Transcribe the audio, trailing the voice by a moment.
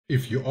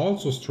If you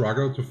also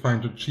struggle to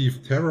find the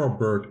Chief Terror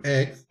Bird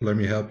X, let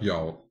me help you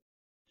out.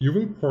 You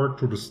will port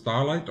to the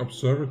Starlight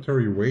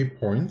Observatory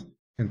waypoint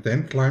and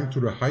then climb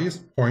to the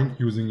highest point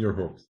using your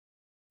hooks.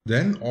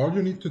 Then all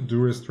you need to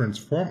do is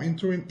transform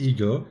into an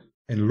eagle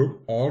and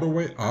look all the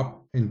way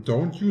up, and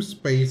don't use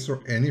space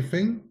or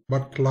anything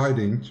but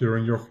gliding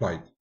during your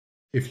flight.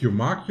 If you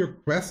mark your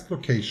quest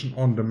location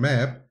on the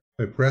map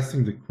by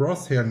pressing the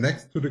crosshair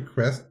next to the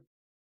quest,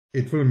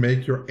 it will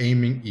make your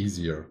aiming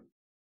easier.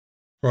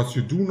 Because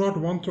you do not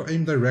want to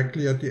aim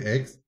directly at the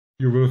X,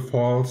 you will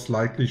fall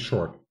slightly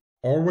short.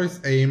 Always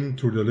aim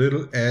to the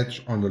little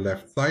edge on the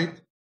left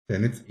side,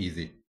 then it's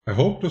easy. I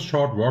hope this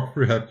short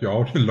walkthrough helped you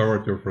out and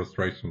lowered your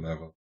frustration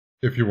level.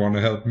 If you want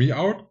to help me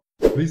out,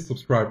 please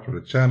subscribe to the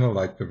channel,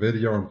 like the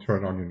video and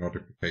turn on your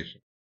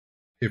notifications.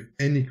 If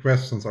any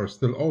questions are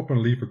still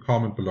open, leave a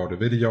comment below the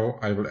video.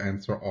 I will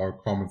answer all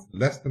comments in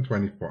less than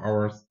 24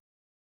 hours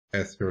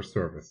as your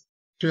service.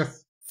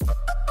 Cheers!